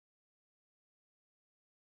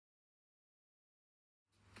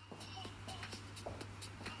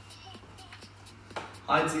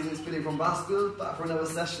Hi team, it's Billy from Baskervilles, back for another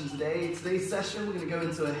session today. Today's session we're going to go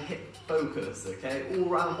into a HIIT focus, okay?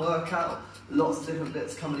 All-round workout, lots of different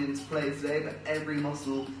bits coming into play today, but every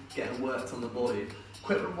muscle getting worked on the body.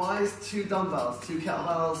 Equipment-wise, 2 dumbbells, 2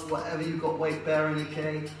 kettlebells, whatever you've got weight bearing,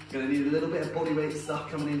 okay? You're going to need a little bit of body weight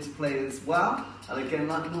stuff coming into play as well. And again,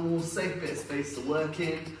 that normal, safe bit of space to work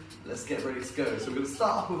in. Let's get ready to go. So we're going to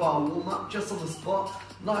start off with our warm-up just on the spot,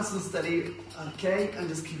 nice and steady, okay, and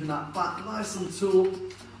just keeping that back nice and tall,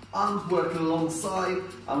 arms working alongside,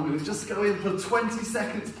 and we're going to just go in for 20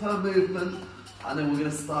 seconds per movement, and then we're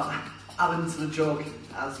going to start adding to the jog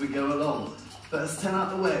as we go along. First 10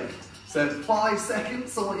 out the way. So 5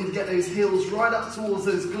 seconds, I want you to get those heels right up towards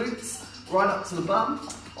those glutes, right up to the bum.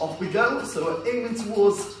 Off we go. So we're aiming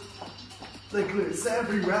towards the glutes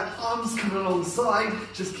every rep, arms coming alongside,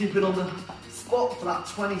 just keep it on the spot for that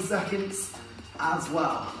 20 seconds as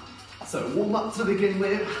well. So warm up to begin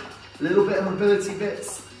with, a little bit of mobility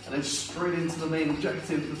bits, and then straight into the main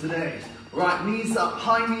objective for today. Right, knees up,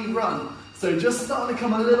 high knee run. So just starting to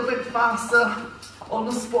come a little bit faster on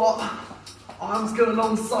the spot, arms going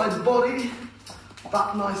alongside the body,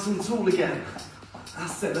 back nice and tall again.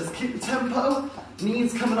 That's it, let's keep the tempo,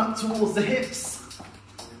 knees coming up towards the hips.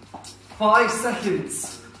 5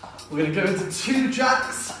 seconds. We're going to go into 2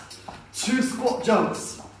 jacks, 2 squat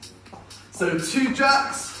jumps. So 2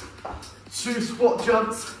 jacks, 2 squat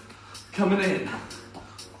jumps coming in.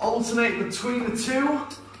 Alternate between the 2.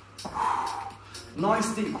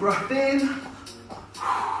 Nice deep breath in.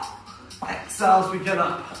 Exhale as we get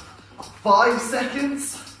up. 5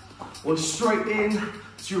 seconds. We're straight in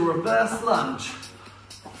to your reverse lunge.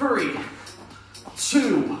 3,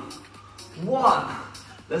 2, 1.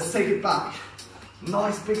 Let's take it back.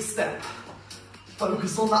 Nice big step.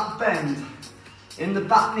 Focus on that bend in the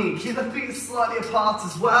back knee. Keep the feet slightly apart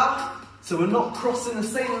as well, so we're not crossing the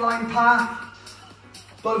same line path.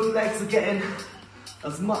 Both legs are getting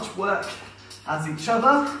as much work as each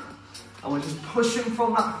other, and we're just pushing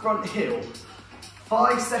from that front heel.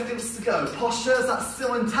 5 seconds to go. Posture, is that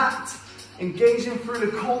still intact? Engaging through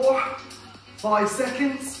the core. 5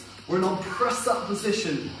 seconds. We're in a press up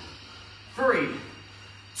position. 3,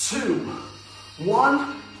 2,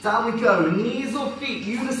 1, down we go. Knees or feet,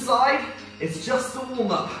 you decide. It's just a warm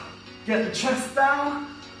up. Get the chest down,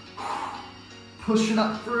 pushing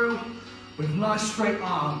up through with nice straight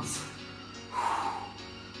arms.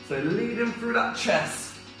 So leading through that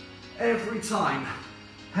chest every time.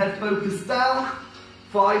 Head focus down,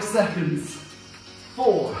 5 seconds.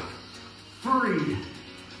 4, 3,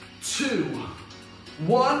 2,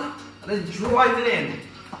 1, and then drive it in.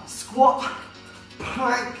 Squat,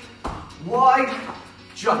 plank, wide,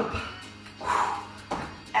 jump.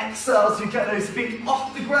 Exhale as you get those feet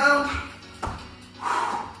off the ground.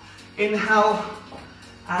 Inhale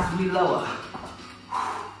as we lower.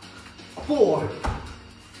 4,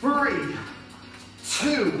 3,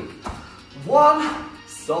 2, 1.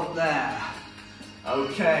 Stop there.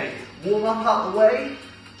 Okay, warm up out the way.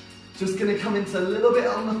 Just going to come into a little bit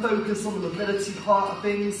on the focus on the mobility part of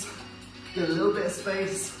things. Get a little bit of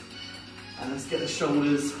space. And let's get the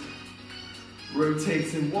shoulders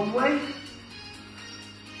rotating one way.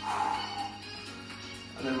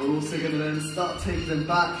 And then we're also going to then start taking them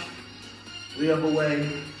back the other way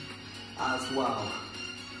as well.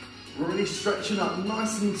 Really stretching up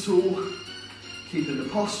nice and tall, keeping the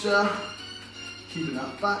posture, keeping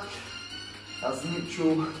that back as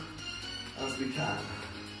neutral as we can.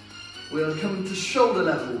 We are coming to shoulder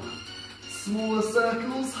level. Smaller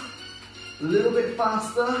circles, a little bit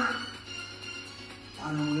faster.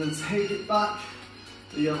 And then we're going to take it back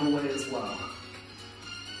the other way as well.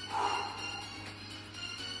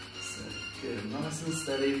 So good, nice and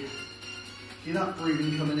steady. Keep that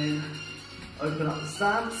breathing coming in. Open up the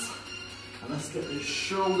stance. And let's get those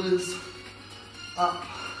shoulders up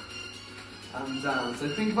and down. So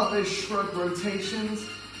think about those shrug rotations.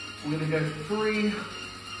 We're going to go 3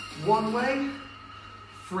 one way,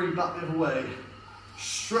 3 back the other way.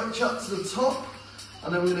 Stretch up to the top.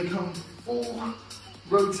 And then we're going to come 4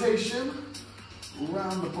 rotation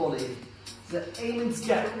around the body. So aiming to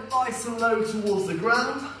get nice and low towards the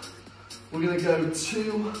ground. We're going to go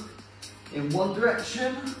 2 in one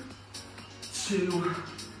direction, 2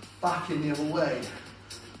 back in the other way.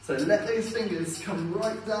 So let those fingers come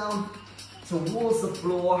right down towards the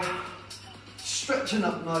floor, stretching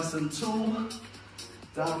up nice and tall,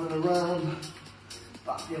 down and around,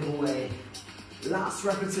 back the other way. Last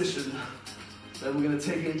repetition. Then we're going to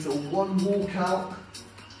take it into 1 walkout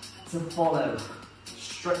to follow.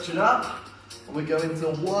 Stretch it up, and we go into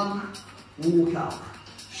 1 walkout.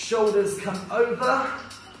 Shoulders come over,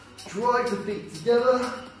 drive the feet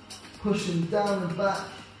together, pushing down and back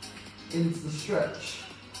into the stretch.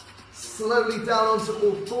 Slowly down onto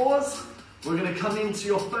all fours. We're going to come into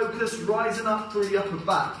your focus, rising up through the upper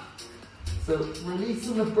back. So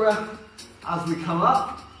releasing the breath as we come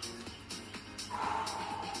up.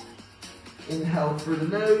 Inhale through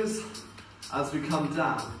the nose as we come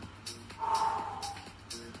down.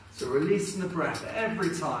 So releasing the breath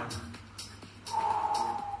every time.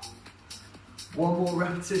 One more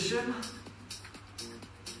repetition.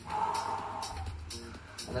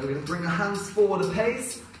 And then we're going to bring the hands forward a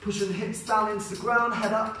pace, pushing the hips down into the ground,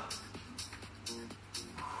 head up.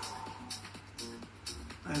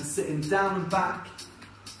 And sitting down and back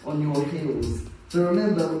on your heels. So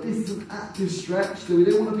remember, this is an active stretch, so we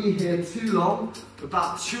don't want to be here too long,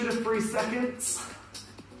 about 2 to 3 seconds.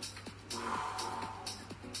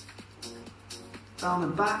 Down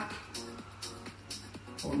and back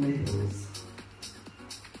on the heels.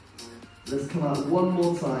 Let's come out one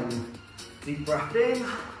more time. Deep breath in.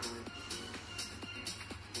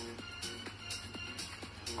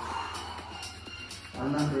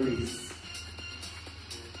 And that release.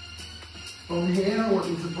 From here, I want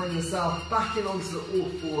you to bring yourself back in onto the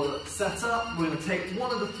all-four setup. We're going to take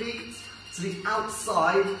one of the feet to the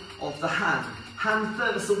outside of the hand. Hand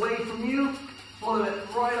furthest away from you, follow it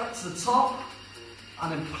right up to the top,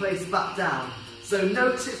 and then place back down. So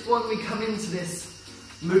notice when we come into this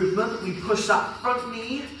movement, we push that front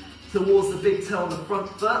knee towards the big toe on the front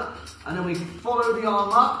foot, and then we follow the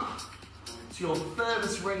arm up to your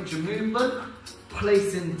furthest range of movement,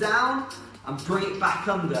 placing down and bring it back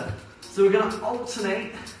under. So we're going to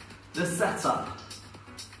alternate the setup.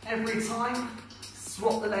 Every time,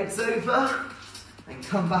 swap the legs over and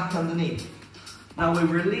come back underneath. Now we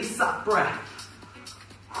release that breath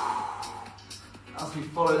as we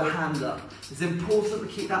follow the hand up. It's important to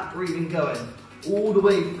keep that breathing going all the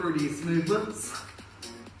way through these movements.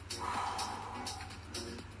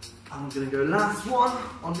 I'm going to go last one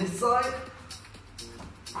on this side.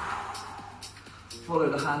 Follow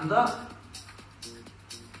the hand up.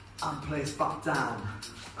 And place back down.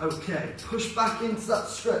 Okay, push back into that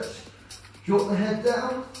stretch. Drop the head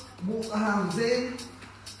down, walk the hands in,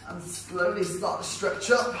 and slowly start to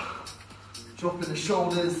stretch up. Dropping the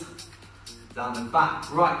shoulders down and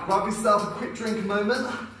back. Right, grab yourself a quick drink moment,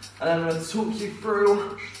 and I'm going to talk you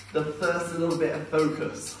through the first little bit of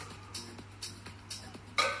focus.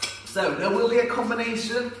 So there will be a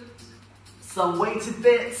combination, some weighted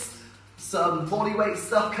bits, some body weight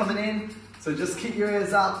stuff coming in. So just keep your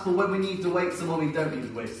ears out for when we need the weights and when we don't need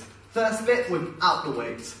the weights. First bit without the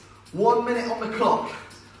weights. 1 minute on the clock.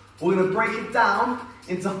 We're going to break it down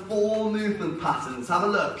into 4 movement patterns. Have a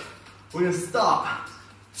look. We're going to start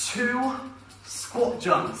 2 squat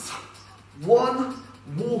jumps, 1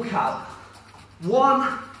 walkout,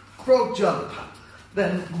 1 frog jump.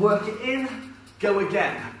 Then work it in, go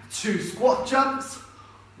again. 2 squat jumps,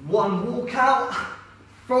 1 walkout,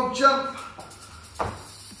 frog jump,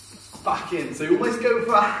 back in. So you always go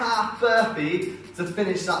for a half burpee to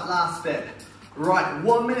finish that last bit. Right,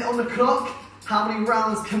 1 minute on the clock. How many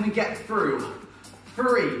rounds can we get through?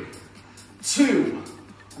 3, 2,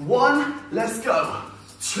 1, let's go.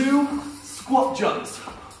 2 squat jumps,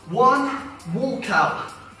 1 walkout,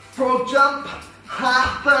 frog jump,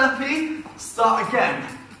 half burpee, start again.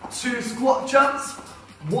 2 squat jumps,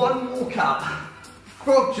 1 walkout,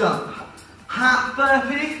 frog jump, half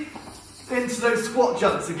burpee, into those squat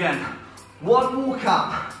jumps again. 1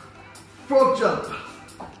 walkout, frog jump,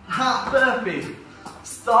 half burpee.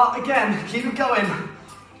 Start again, keep it going.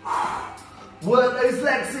 Work those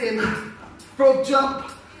legs in. Frog jump,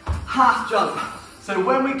 half jump. So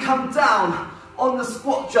when we come down on the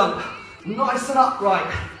squat jump, nice and upright.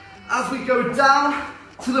 As we go down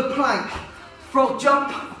to the plank, frog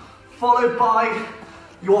jump, followed by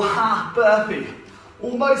your half burpee.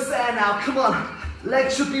 Almost there now, come on.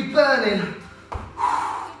 Legs should be burning.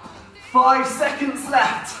 5 seconds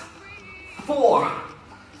left. 4,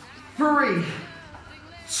 3,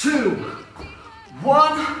 2,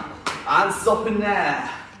 1, and stop in there.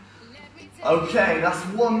 Okay, that's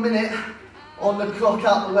 1 minute on the clock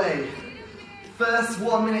out the way. First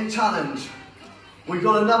 1 minute challenge. We've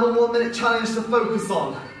got another 1 minute challenge to focus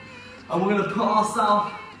on. And we're going to put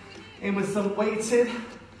ourselves in with some weighted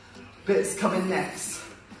bits coming next.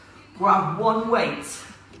 Grab 1 weight,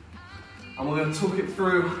 and we're going to talk it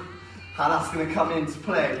through how that's going to come into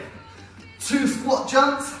play. 2 squat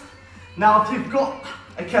jumps. Now if you've got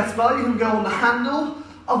a kettlebell, you can go on the handle,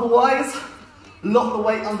 otherwise lock the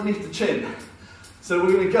weight underneath the chin. So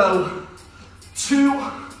we're going to go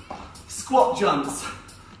 2 squat jumps,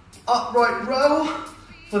 upright row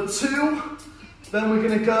for 2, then we're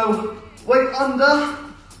going to go weight under,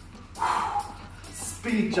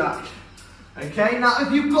 speed jack. Okay, now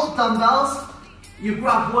if you've got dumbbells, you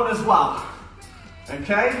grab one as well.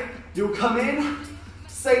 Okay, you'll come in,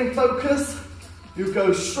 same focus, you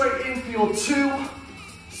go straight in for your 2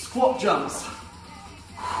 squat jumps.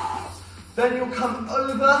 Then you'll come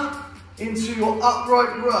over into your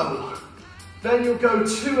upright row. Then you'll go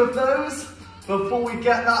 2 of those before we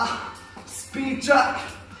get that speed jack,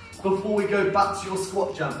 before we go back to your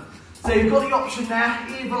squat jump. So you've got the option there,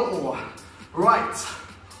 either or. Right,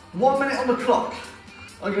 1 minute on the clock.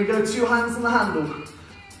 I'm going to go 2 hands on the handle.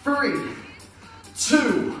 3,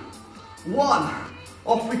 2, 1.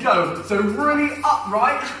 Off we go. So really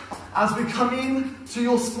upright as we come in to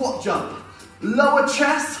your squat jump. Lower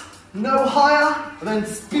chest, no higher, and then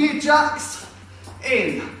speed jacks,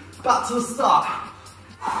 in. Back to the start.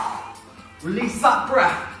 Release that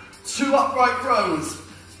breath. 2 upright rows.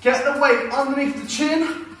 Get the weight underneath the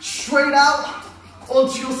chin, straight out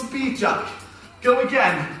onto your speed jack. Go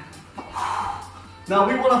again. Now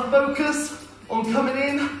we want to focus on coming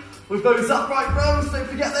in with those upright rows. Don't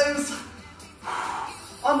forget those.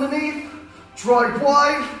 Underneath, drive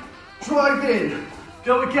wide, drive in.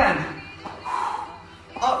 Go again.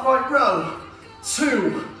 Upright row.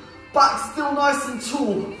 2. Back still nice and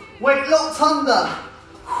tall. Weight locked under.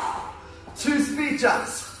 2 speed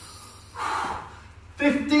jacks.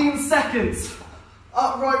 15 seconds.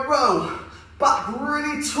 Upright row. Back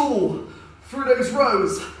really tall through those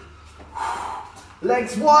rows.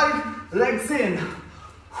 Legs wide, legs in.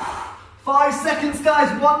 5 seconds,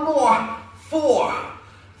 guys. 1 more. 4,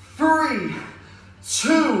 3,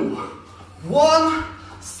 2, 1.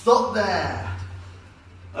 Stop there.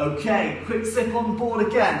 Okay, quick sip on board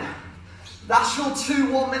again. That's your 2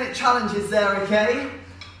 1-minute challenges there, okay?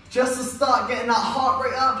 Just to start getting that heart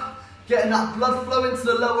rate up, getting that blood flow into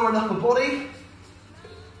the lower and upper body.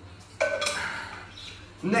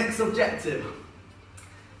 Next objective,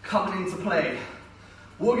 coming into play.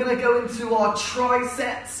 We're gonna go into our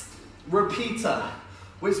triceps repeater,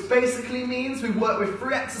 which basically means we work with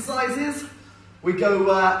 3 exercises. We go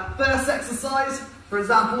first exercise, for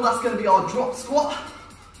example, that's gonna be our drop squat.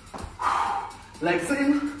 Legs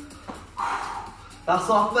in. That's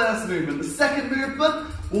our first movement. The second movement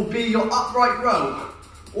will be your upright row.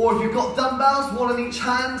 Or if you've got dumbbells, 1 in each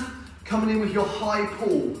hand, coming in with your high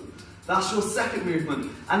pull. That's your second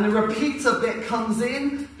movement. And the repeater bit comes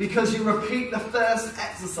in because you repeat the first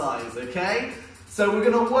exercise, okay? So we're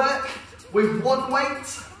gonna work with 1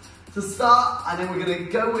 weight to start, and then we're gonna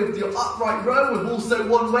go with your upright row with also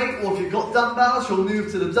 1 weight, or if you've got dumbbells, you'll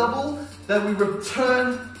move to the double. Then we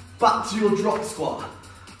return back to your drop squat.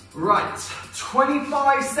 Right,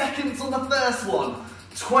 25 seconds on the first one,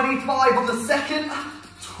 25 on the second,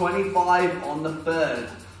 25 on the third.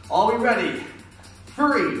 Are we ready?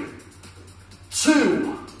 3,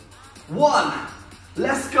 2, 1,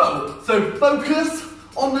 let's go. So focus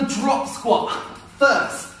on the drop squat.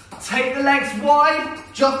 First, take the legs wide,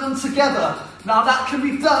 jump them together. Now that can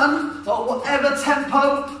be done at whatever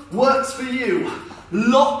tempo works for you.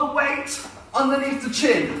 Lock the weight underneath the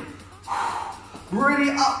chin.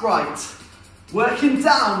 Really upright. Working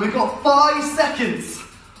down, we've got 5 seconds.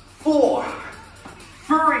 4,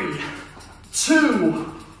 3, 2,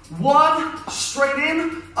 1. Straight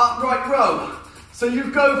in, upright row. So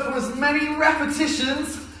you go for as many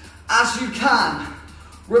repetitions as you can.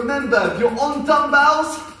 Remember, if you're on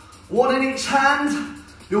dumbbells, 1 in each hand,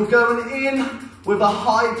 you're going in with a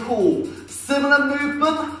high pull. Similar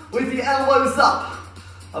movement with the elbows up,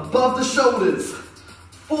 above the shoulders.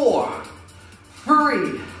 4,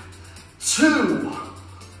 3, 2,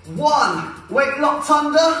 1. Weight locked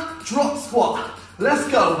under, drop squat. Let's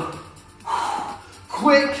go.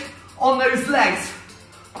 Quick on those legs.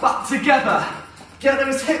 Back together. Get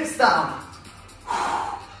those hips down.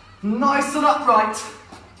 Nice and upright.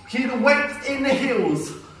 Keep the weight in the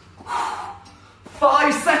heels.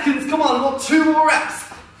 5 seconds, come on, I've got 2 more reps.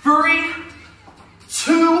 3,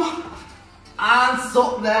 2, and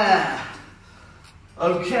stop there.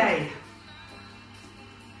 Okay.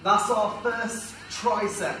 That's our first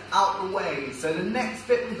tricep out the way. So the next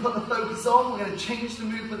bit we put the focus on, we're going to change the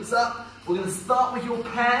movements up. We're going to start with your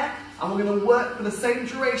pair, and we're going to work for the same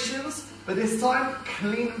durations, but this time,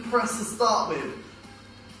 clean and press to start with.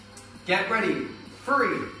 Get ready.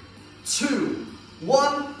 3, 2,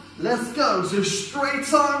 1, let's go. So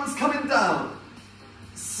straight arms coming down.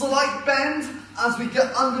 Slight bend as we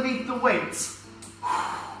get underneath the weights.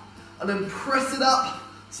 And then press it up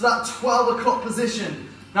to that 12 o'clock position.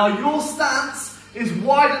 Now your stance is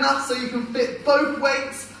wide enough so you can fit both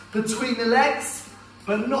weights between the legs,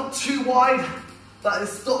 but not too wide that it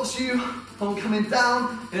stops you from coming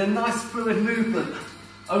down in a nice fluid movement.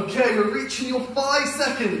 Okay, we're reaching your 5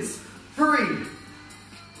 seconds. 3,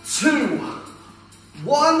 2,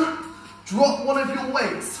 1. Drop one of your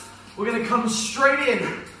weights. We're going to come straight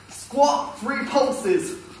in. Squat, 3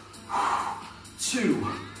 pulses. 2,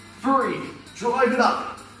 3. Drive it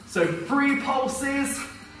up. So 3 pulses,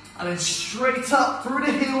 and then straight up through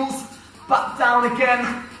the heels, back down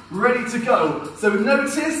again, ready to go. So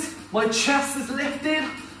notice my chest is lifted.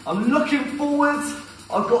 I'm looking forwards.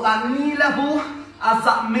 I've got that knee level as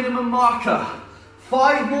that minimum marker.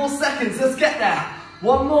 5 more seconds, let's get there.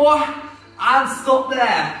 1 more, and stop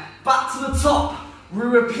there. Back to the top. We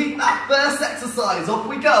repeat that first exercise. Off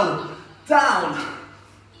we go. Down.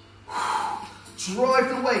 Drive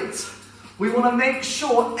the weight. We want to make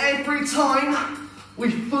sure every time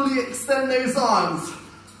we fully extend those arms.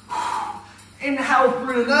 Inhale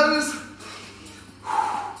through the nose.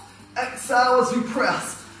 Exhale as you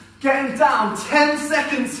press. Getting down. 10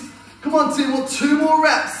 seconds. Come on, team. We'll 2 more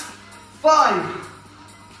reps. 5,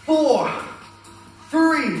 4,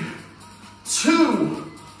 3,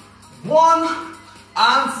 2, 1.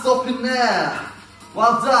 And stopping there.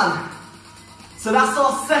 Well done. So that's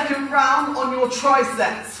our second round on your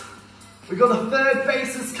triceps. We've got a third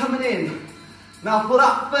basis coming in. Now for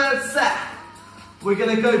that third set, we're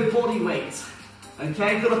going to go body weight.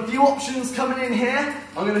 Okay, got a few options coming in here.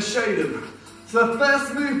 I'm going to show you them. So the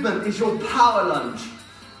first movement is your power lunge.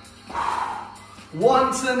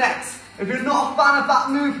 1 to the next. If you're not a fan of that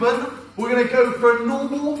movement, we're going to go for a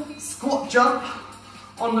normal squat jump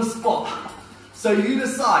on the spot. So you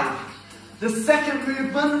decide. The second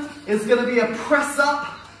movement is going to be a press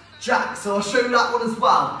up jack. So I'll show you that one as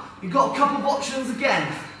well. You've got a couple of options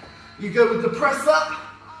again. You go with the press up,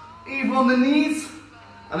 even on the knees,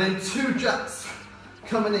 and then 2 jacks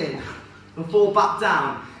coming in before back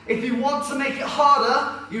down. If you want to make it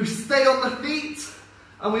harder, you stay on the feet,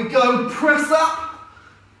 and we go press up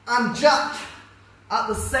and jack at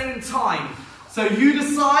the same time. So you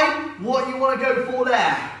decide what you want to go for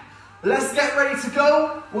there. Let's get ready to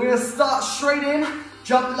go. We're going to start straight in,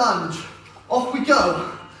 jump lunge. Off we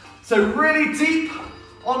go. So really deep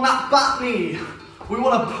on that back knee. We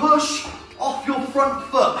want to push off your front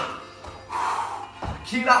foot.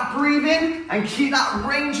 Keep that breathing and keep that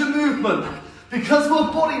range of movement. Because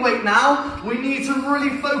we're body weight now, we need to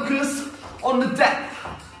really focus on the depth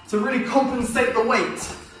to really compensate the weight.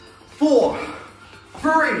 4,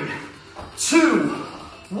 3, 2,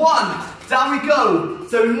 1. Down we go.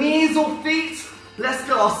 So knees or feet. Let's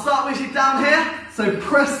go. I'll start with you down here. So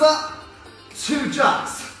press up, 2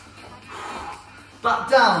 jacks. Back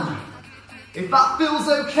down. If that feels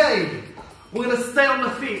okay, we're going to stay on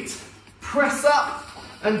the feet. Press up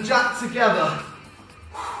and jack together.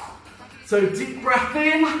 So deep breath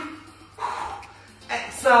in.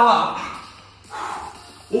 Exhale up.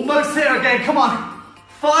 Almost here again. Come on.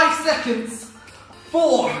 5 seconds.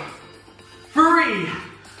 4, 3,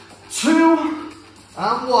 2,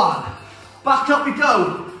 and 1. Back up we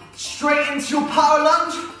go. Straight into your power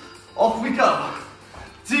lunge. Off we go.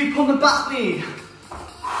 Deep on the back knee.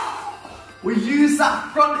 We use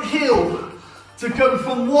that front heel to go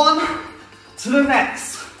from one to the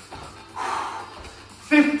next.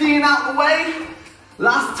 15 out the way.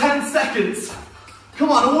 Last 10 seconds. Come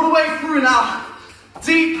on, all the way through now.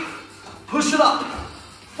 Deep. Push it up.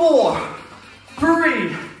 4,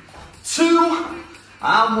 3, 2,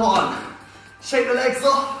 and 1. Shake the legs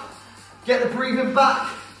off. Get the breathing back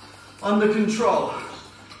under control.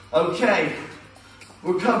 Okay.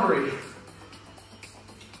 Recovery.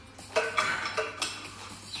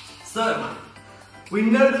 So, we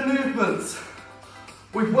know the movements.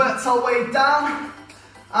 We've worked our way down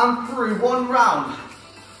and through 1 round.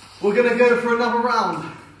 We're going to go for another round.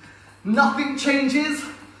 Nothing changes.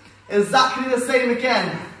 Exactly the same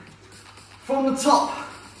again. From the top.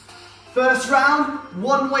 First round,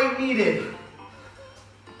 1 weight needed.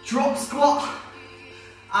 Drop squat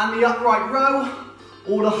and the upright row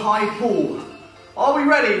or the high pull. Are we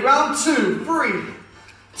ready? Round 2, 3,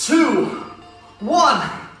 2,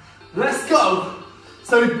 1. Let's go.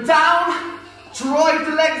 So down, drive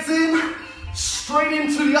the legs in, straight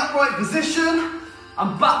into the upright position,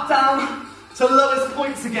 and back down to lowest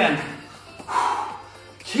points again.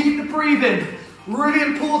 Keep the breathing, really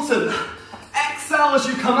important. Exhale as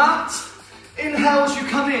you come out, inhale as you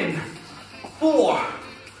come in. 4,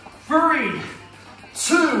 3,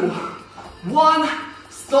 2, 1,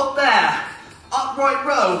 stop there. Upright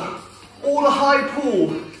row, or the high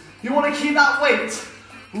pull. You want to keep that weight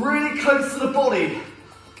really close to the body.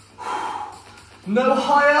 No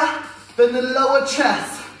higher than the lower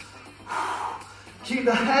chest. Keep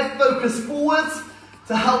the head focused forwards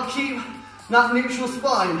to help keep that neutral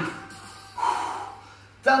spine.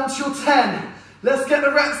 Down to your 10. Let's get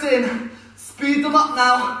the reps in. Speed them up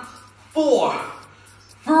now. 4,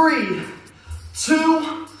 3,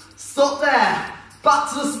 2, stop there. Back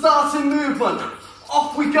to the starting movement.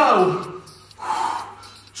 Off we go.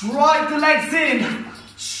 Drive the legs in.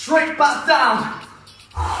 Straight back down.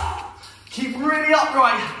 Keep really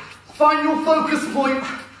upright. Find your focus point.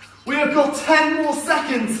 We have got 10 more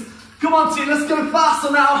seconds. Come on team, let's go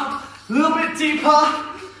faster now. A little bit deeper.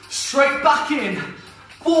 Straight back in.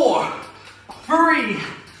 4, 3,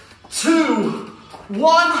 2,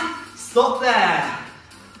 1. Stop there.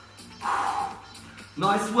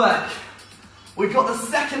 Nice work. We've got the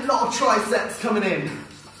second lot of triceps coming in.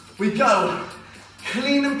 We go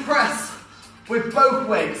clean and press with both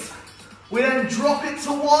weights. We then drop it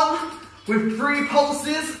to 1 with 3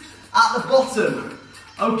 pulses at the bottom.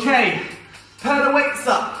 Okay, pair the weights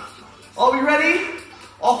up. Are we ready?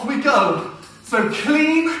 Off we go. So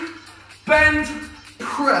clean, bend,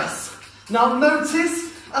 press. Now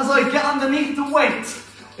notice as I get underneath the weight,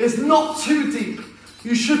 it's not too deep.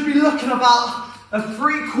 You should be looking about a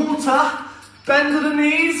 3/4 bend of the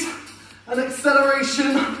knees and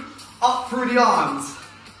acceleration up through the arms.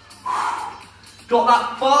 Got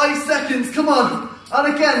that 5 seconds, come on.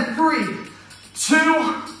 And again, 3, 2,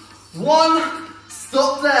 1,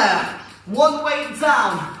 stop there. 1 weight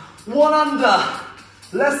down, 1 under.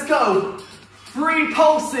 Let's go. 3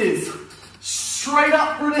 pulses, straight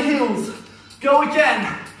up through the heels. Go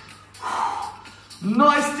again.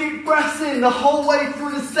 Nice deep breaths in the whole way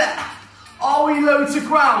through the set. Are we low to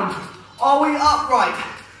ground? Are we upright?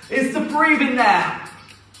 Is the breathing there?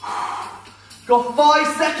 Got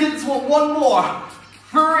 5 seconds, want 1 more.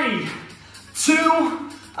 3,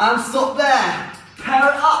 2, and stop there. Pair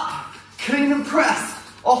it up, clean and press.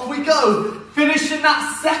 Off we go. Finishing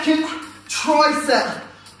that second tricep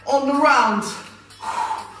on the round.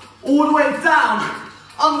 All the way down,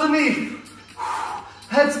 underneath.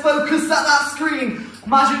 Head's focused at that screen.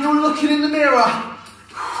 Imagine you're looking in the mirror.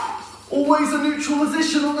 Always a neutral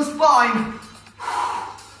position on the spine.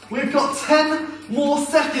 We've got 10 more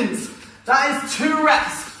seconds. That is 2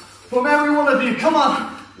 reps from every one of you. Come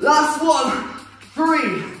on, last one.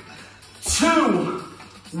 3, 2,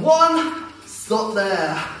 1. Stop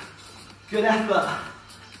there. Good effort.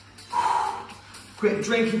 Quick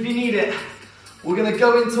drink if you need it. We're gonna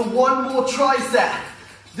go into 1 more tricep.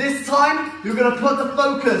 This time, you're gonna put the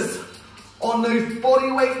focus on those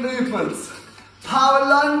body weight movements. Power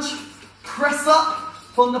lunge, press up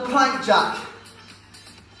from the plank jack.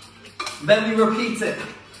 Then we repeat it.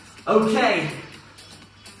 Okay.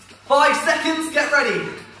 5 seconds, get ready.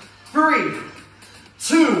 3,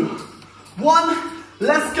 2, 1.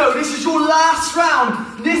 Let's go. This is your last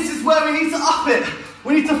round. This is where we need to up it.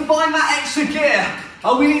 We need to find that extra gear.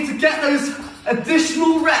 And we need to get those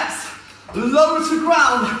additional reps. Low to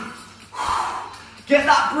ground. Get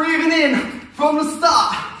that breathing in from the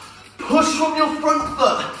start. Push from your front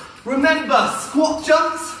foot. Remember, squat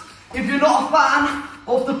jumps, if you're not a fan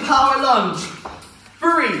of the power lunge.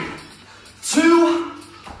 3, 2,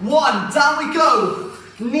 1. Down we go.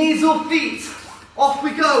 Knees or feet. Off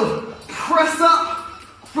we go. Press up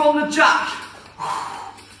from the jack.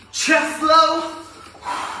 Chest low.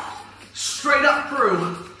 Straight up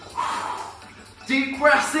through. Deep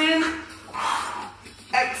breaths in.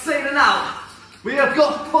 Exhaling out. We have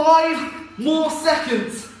got 5 more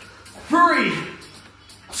seconds. 3,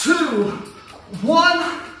 2,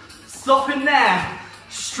 1. Stop in there.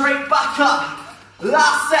 Straight back up.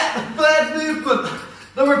 Last set, the 3rd movement.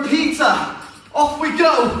 The repeater. Off we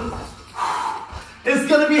go. It's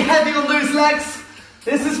going to be heavy on those legs.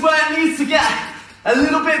 This is where it needs to get a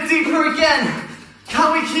little bit deeper again.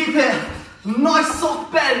 Can we keep it? Nice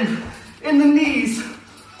soft bend in the knees.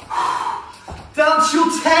 Down to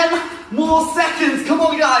your 10 more seconds. Come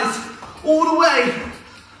on, guys. All the way.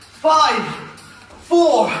 5,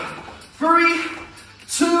 4, 3,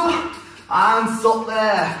 2, and stop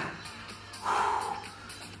there.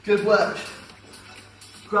 Good work.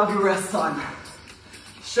 Grab your rest time.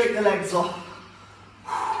 Shake the legs off.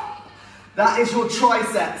 That is your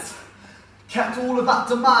triceps. Kept all of that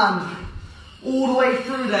demand all the way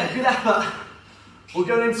through there. Good effort. We're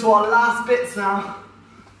going into our last bits now.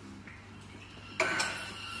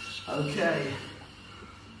 Okay.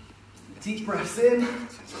 Deep breaths in.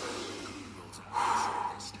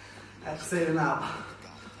 Exhaling out.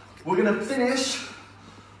 We're going to finish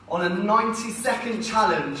on a 90-second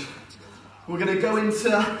challenge. We're going to go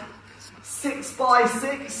into 6 by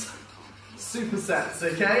 6 supersets,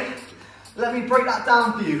 okay? Let me break that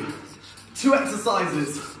down for you. 2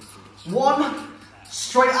 exercises. 1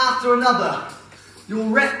 straight after another. Your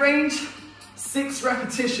rep range, 6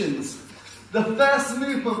 repetitions. The first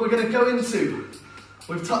movement we're going to go into,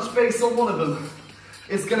 we've touched base on one of them,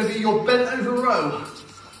 is going to be your bent over row.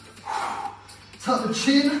 Tuck the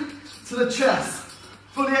chin to the chest.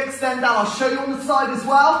 Fully extend down. I'll show you on the side as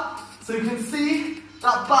well, so you can see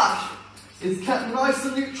that back is kept nice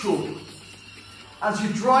and neutral as you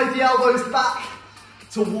drive the elbows back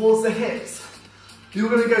towards the hips. You're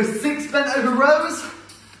going to go 6 bent over rows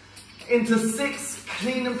into 6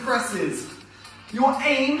 clean and presses. Your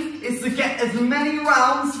aim is to get as many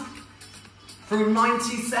rounds through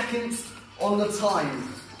 90 seconds on the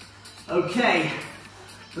time. Okay,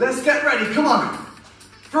 let's get ready. Come on.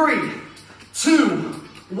 3, 2,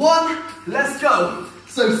 1, let's go.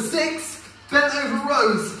 So 6 bent over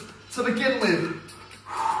rows to begin with.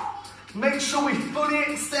 Make sure we fully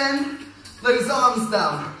extend those arms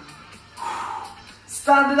down.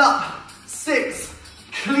 Stand it up. 6,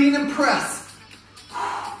 clean and press.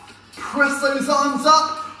 Press those arms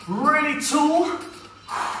up, really tall.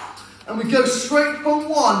 And we go straight from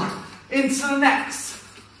 1 into the next.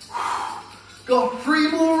 Got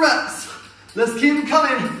 3 more reps. Let's keep them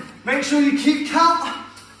coming. Make sure you keep count.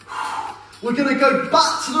 We're gonna go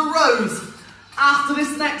back to the rows after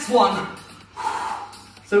this next one.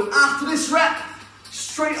 So after this rep,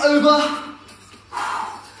 straight over,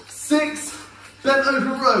 6 bent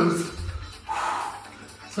over rows.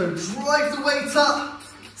 So drive the weight up,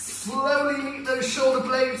 slowly meet those shoulder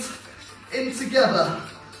blades in together.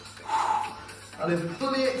 And then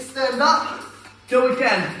fully extend up, go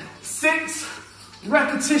again. 6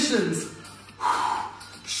 repetitions.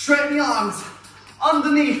 Straighten the arms,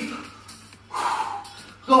 underneath.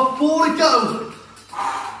 Got 4 to go.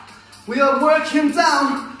 We are working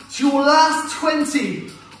down to your last 20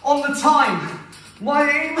 on the time. My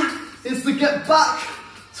aim is to get back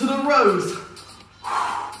to the rows.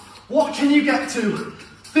 What can you get to?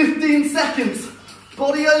 15 seconds.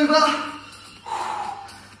 Body over.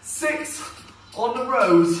 6 on the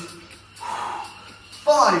rows.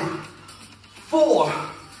 5, 4,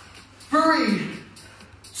 3,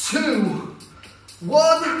 2,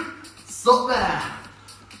 1. Stop there.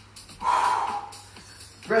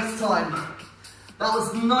 Rest time. That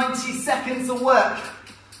was 90 seconds of work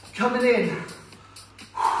coming in.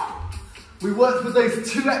 We worked with those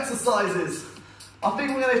 2 exercises. I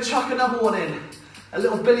think we're going to chuck another one in. A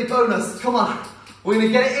little Billy bonus. Come on. We're going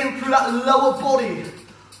to get it in through that lower body.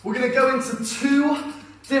 We're going to go into 2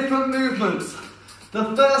 different movements.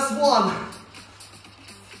 The first one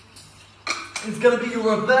is going to be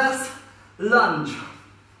your reverse lunge.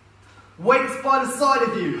 Weights by the side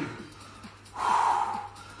of you.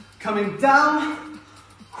 Coming down,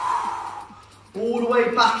 all the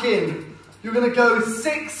way back in. You're going to go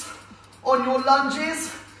 6 on your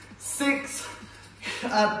lunges, 6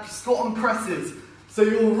 squat and presses. So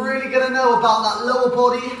you're really going to know about that lower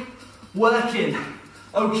body working.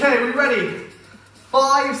 Okay, we ready?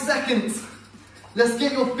 5 seconds. Let's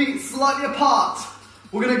get your feet slightly apart.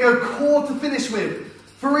 We're going to go core to finish with.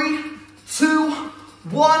 3, 2,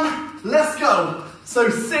 1, let's go. So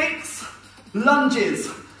 6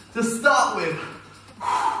 lunges to start with.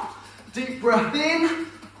 Deep breath in.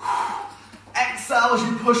 Exhale as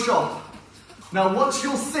you push off. Now once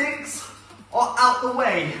your 6 are out the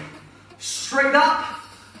way, straight up,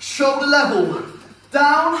 shoulder level,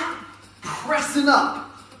 down, pressing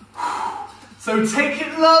up. So take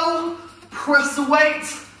it low, press the weight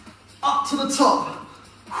up to the top.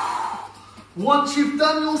 Once you've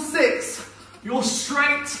done your 6, you're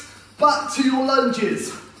straight back to your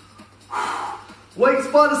lunges. Weights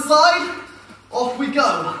by the side, off we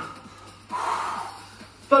go.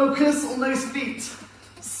 Focus on those feet,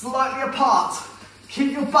 slightly apart.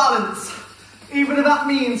 Keep your balance, even if that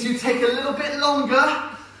means you take a little bit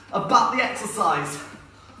longer about the exercise.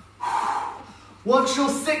 Once your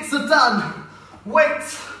 6 are done,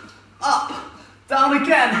 weight up, down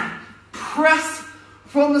again. Press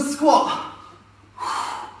from the squat.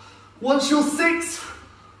 Once you're 6,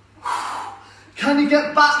 can you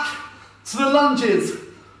get back to the lunges?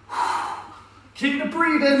 Keep the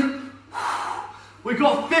breathing. We've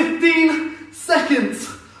got 15 seconds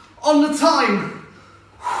on the time.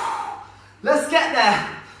 Let's get there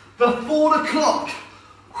before the clock.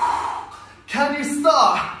 Can you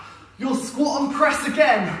start your squat and press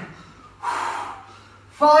again?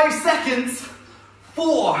 5 seconds.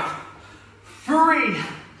 4, 3,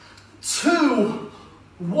 2,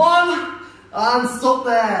 1, and stop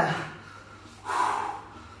there.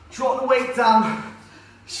 Drop the weight down,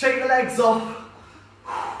 shake the legs off.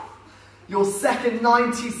 Your second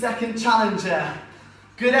 90-second challenge here.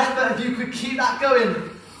 Good effort if you could keep that going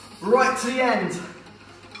right to the end.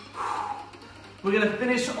 We're going to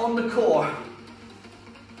finish on the core.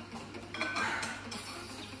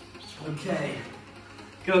 Okay,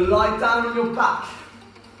 go lie down on your back.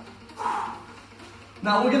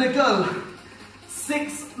 Now we're going to go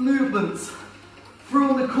 6 movements through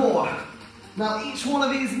on the core. Now each one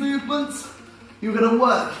of these movements, you're going to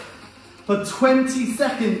work for 20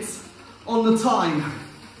 seconds on the time.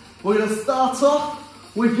 We're going to start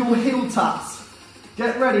off with your heel taps.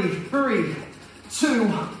 Get ready, 3, 2,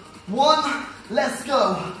 1, let's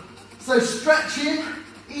go. So stretching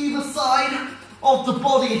either side of the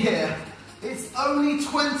body here. It's only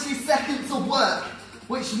 20 seconds of work,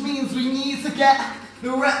 which means we need to get the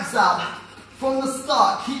reps out from the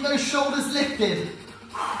start. Keep those shoulders lifted.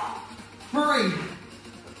 3,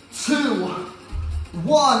 2,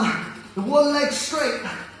 1. The one leg straight.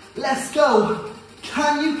 Let's go.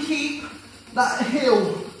 Can you keep that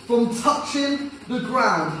heel from touching the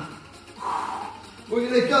ground? We're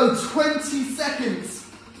going to go 20 seconds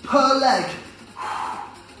per leg.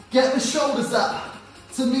 Get the shoulders up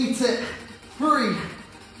to meet it. 3,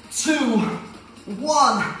 2,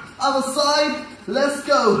 1. Other side. Let's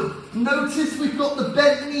go. Notice we've got the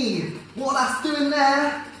bent knee. What that's doing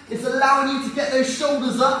there is allowing you to get those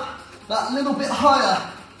shoulders up that little bit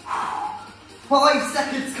higher. 5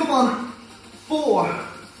 seconds. Come on. 4,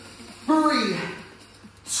 3,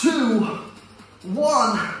 2,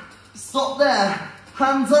 1. Stop there.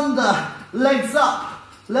 Hands under. Legs up.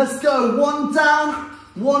 Let's go. 1 down,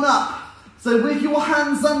 1 up. So with your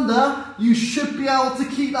hands under, you should be able to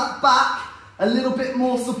keep that back a little bit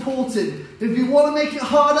more supported. If you want to make it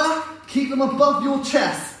harder, keep them above your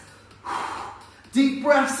chest. Deep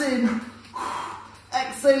breaths in.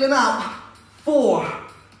 Exhaling out. 4,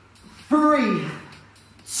 3,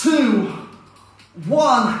 2,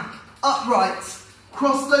 1. Upright.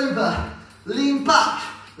 Crossed over. Lean back.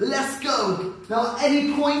 Let's go. Now at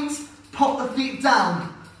any point, pop the feet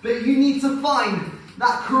down. But you need to find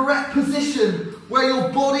that correct position where your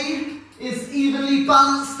body is evenly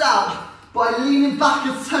balanced out by leaning back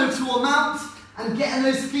a total amount and getting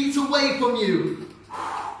those feet away from you.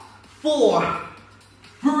 4,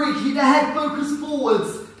 3, keep the head focused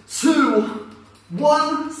forwards. 2,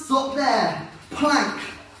 1, stop there. Plank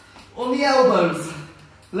on the elbows.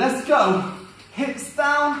 Let's go. Hips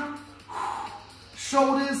down,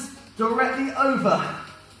 shoulders directly over.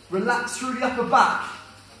 Relax through the upper back.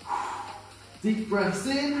 Deep breaths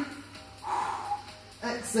in,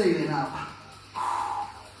 exhaling out.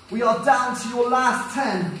 We are down to your last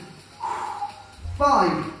 10.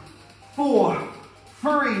 5, 4,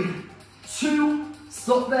 3, 2,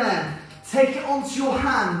 stop there. Take it onto your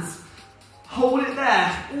hands. Hold it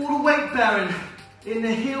there. All the weight bearing in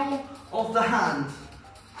the heel of the hand.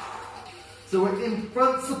 So we're in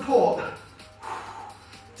front support.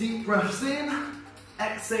 Deep breaths in,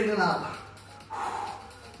 exhaling out.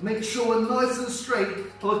 Make sure we're nice and straight.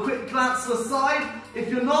 Have a quick glance to the side. If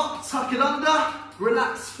you're not, tuck it under.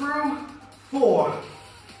 Relax through. 4,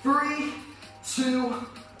 3, 2,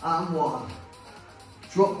 and 1.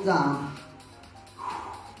 Drop down.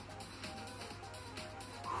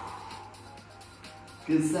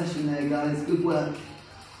 Good session there, guys. Good work.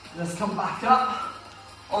 Let's come back up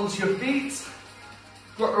onto your feet.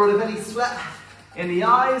 Got rid of any sweat in the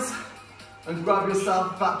eyes. And grab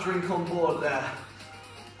yourself a fat drink on board there.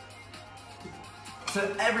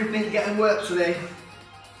 So everything getting work today.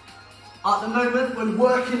 At the moment, we're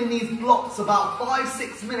working in these blocks about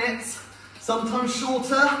 5-6 minutes, sometimes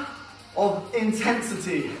shorter, of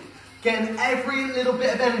intensity. Getting every little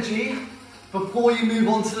bit of energy before you move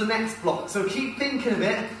on to the next block. So keep thinking of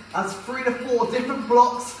it as 3 to 4 different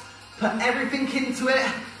blocks. Put everything into it.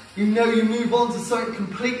 You know you move on to something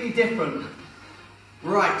completely different.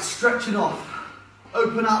 Right, stretching off.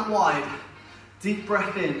 Open out wide. Deep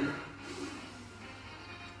breath in.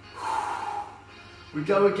 We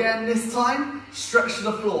go again this time, stretch to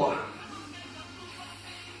the floor.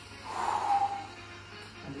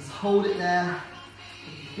 And just hold it there.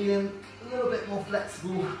 If you're feeling a little bit more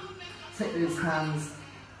flexible, take those hands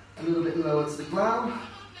a little bit lower to the ground.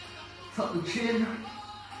 Tuck the chin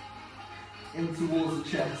in towards the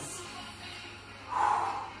chest.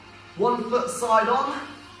 1 foot side on,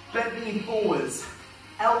 bent knee forwards.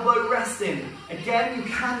 Elbow resting. Again, you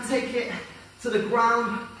can take it to the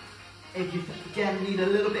ground if you, again, need a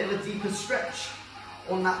little bit of a deeper stretch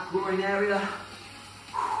on that groin area.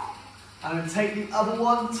 And then take the other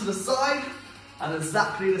one to the side, and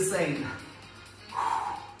exactly the same.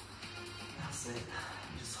 That's it.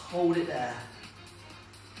 Just hold it there.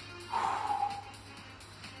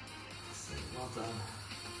 That's it. Well done.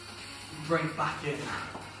 Bring it back in.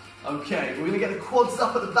 Okay, we're going to get the quads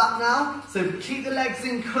up at the back now. So keep the legs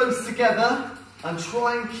in close together and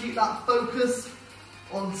try and keep that focus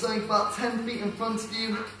on something about 10 feet in front of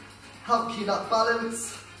you. help keep that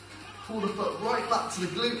balance. Pull the foot right back to the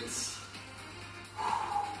glutes.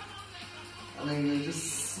 And then you're going to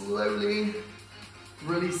just slowly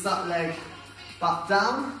release that leg back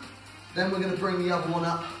down. Then we're going to bring the other one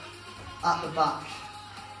up at the back.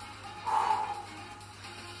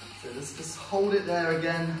 So let's just hold it there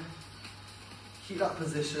again. Keep that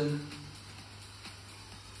position.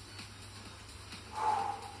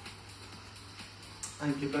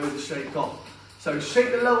 And give those a shake off. So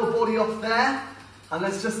shake the lower body off there. And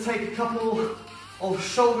let's just take a couple of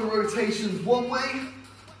shoulder rotations one way.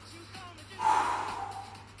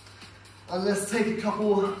 And let's take a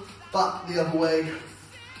couple back the other way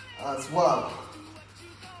as well.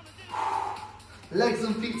 Legs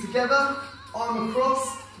and feet together, arm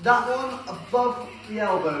across, that one above the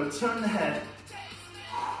elbow, turn the head.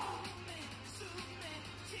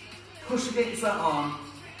 Push against that arm.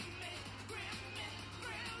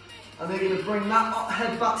 And then you're going to bring that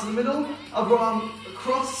head back to the middle, other arm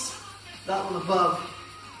across, that one above,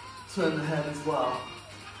 turn the head as well.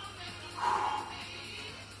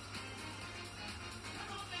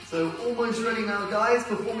 So almost ready now guys,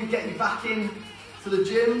 before we get you back in to the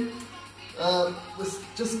gym, we're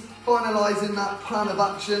just finalising that plan of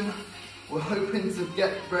action. We're hoping to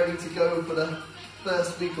get ready to go for the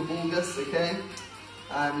first week of August, okay?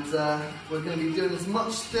 And we're going to be doing as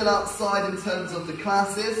much still outside in terms of the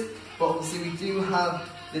classes, but obviously we do have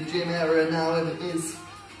the gym area now. If it is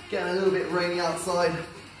getting a little bit rainy outside,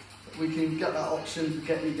 we can get that option to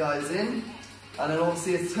get you guys in. And then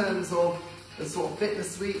obviously in terms of the sort of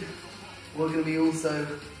fitness suite, we're going to be also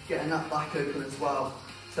getting that back open as well.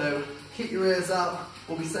 So keep your ears out,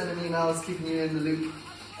 we'll be sending emails, keeping you in the loop,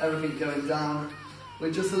 everything going down.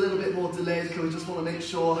 We're just a little bit more delayed because we just want to make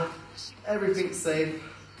sure everything's safe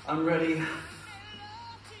and ready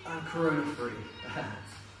and corona free.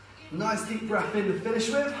 Nice deep breath in to finish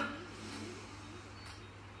with.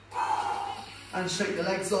 And shake the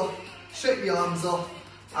legs off, shake the arms off,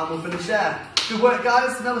 and we'll finish there. Good work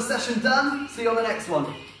guys, another session done. See you on the next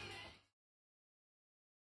one.